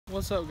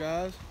What's up,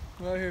 guys?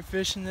 We're out here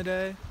fishing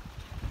today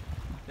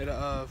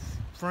at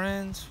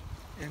friends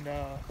and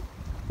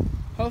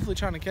hopefully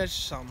trying to catch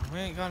something. We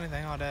ain't got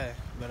anything all day,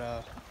 but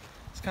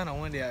it's kind of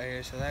windy out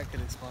here, so that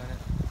could explain it.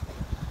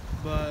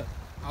 But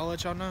I'll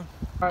let y'all know.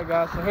 Alright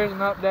guys, so here's an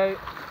update.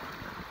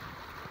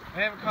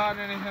 I haven't caught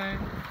anything.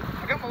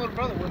 I got my little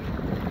brother with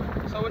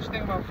me. So what you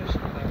think about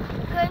fishing today?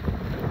 Good.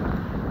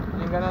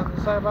 You ain't got nothing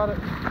to say about it?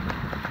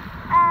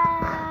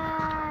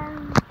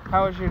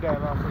 How was your day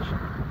about fishing?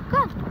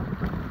 Good.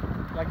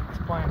 Like,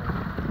 explain it.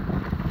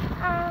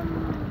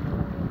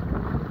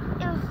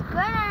 It was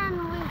good,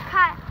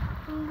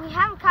 and we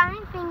haven't caught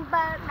anything,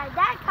 but my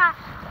dad caught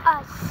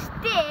a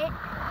stick,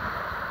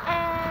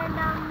 and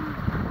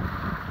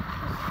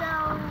so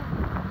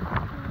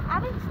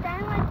I've been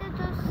standing right there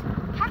just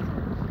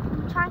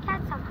catching, trying to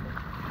catch something.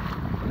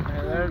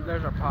 Yeah,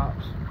 there's our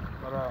pops.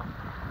 But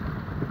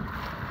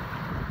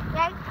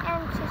Like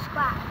and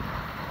subscribe.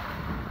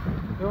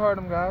 you heard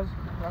them, guys.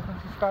 Like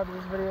and subscribe to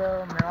this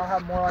video. I mean, I'll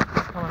have more like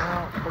this coming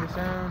out pretty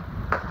soon.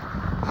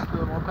 A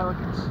little more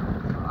pelicans.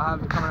 I'll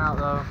have it coming out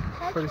though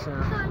pretty soon.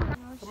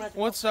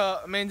 What's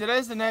up? I mean,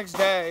 today's the next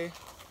day.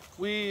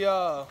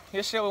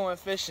 Yesterday we went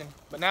fishing,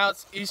 but now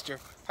it's Easter.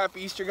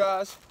 Happy Easter,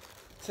 guys.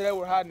 Today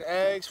we're hiding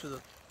eggs for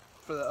the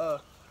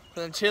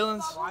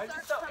chillins. Why is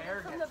it so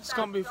arrogant? It's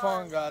gonna be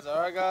fun, guys. All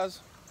right,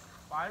 guys.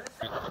 Why is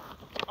it?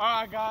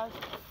 All right, guys.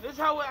 This is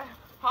how we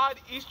hide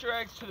Easter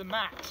eggs to the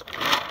max.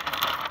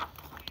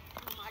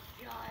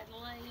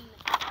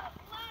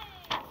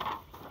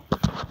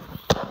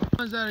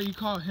 What is that you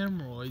call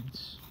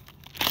hemorrhoids?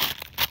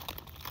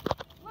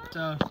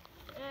 So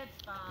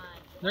It's fine.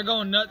 they're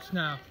going nuts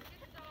now.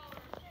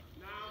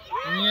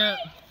 And yet,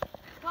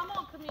 Come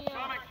on, Camille.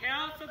 On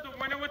account of the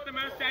winner with the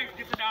most eggs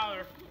gets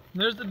 $1.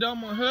 there's the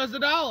dumb one. Who has the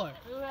dollar?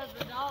 Who has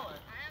the dollar?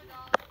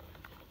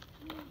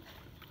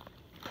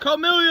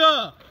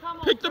 Camelia! Come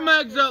on, Pick the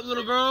Francis. mags up,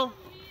 little girl.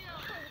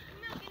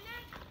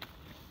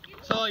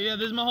 So yeah,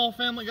 this is my whole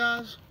family,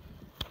 guys.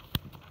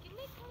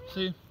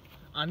 See,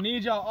 I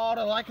need y'all all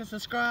to like and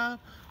subscribe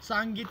so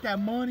I can get that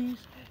monies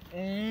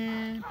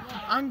and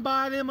I can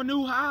buy them a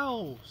new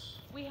house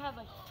We have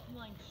a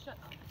shut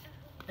up.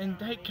 and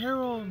take care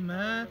of them,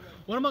 man.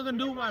 What am I gonna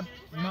do with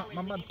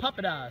my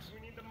puppet eyes?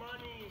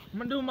 I'm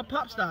gonna do with my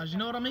pop stars, you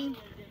know what I mean?